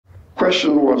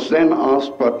question was then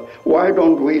asked, but why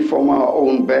don't we form our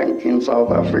own bank in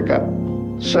South Africa?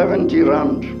 70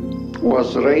 rand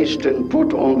was raised and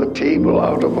put on the table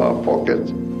out of our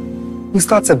pockets. Who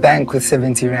starts a bank with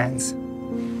 70 rands?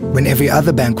 When every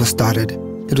other bank was started,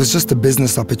 it was just a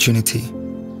business opportunity.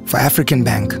 For African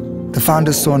Bank, the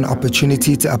founders saw an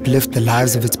opportunity to uplift the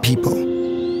lives of its people.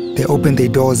 They opened their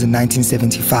doors in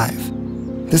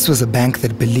 1975. This was a bank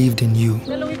that believed in you.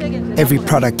 Every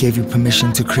product gave you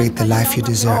permission to create the life you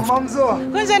deserved.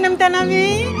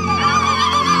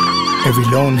 Every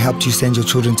loan helped you send your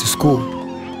children to school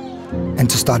and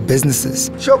to start businesses.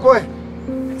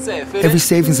 Every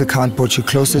savings account brought you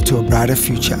closer to a brighter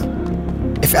future.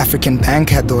 If African Bank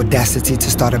had the audacity to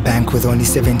start a bank with only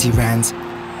 70 rands,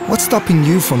 what's stopping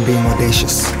you from being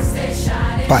audacious?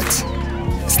 But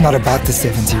it's not about the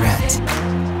 70 rands.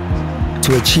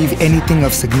 To achieve anything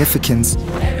of significance,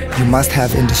 you must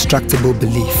have indestructible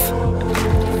belief.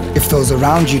 If those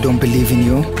around you don't believe in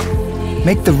you,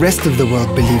 make the rest of the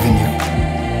world believe in you.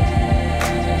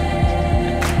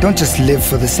 Don't just live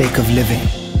for the sake of living.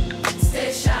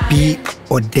 Be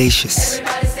audacious.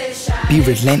 Be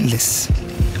relentless.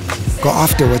 Go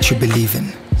after what you believe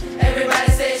in.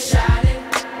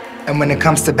 And when it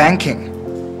comes to banking,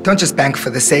 don't just bank for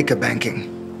the sake of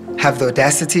banking. Have the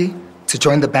audacity to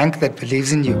join the bank that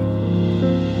believes in you.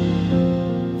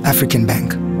 African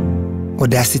Bank.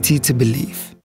 Audacity to believe.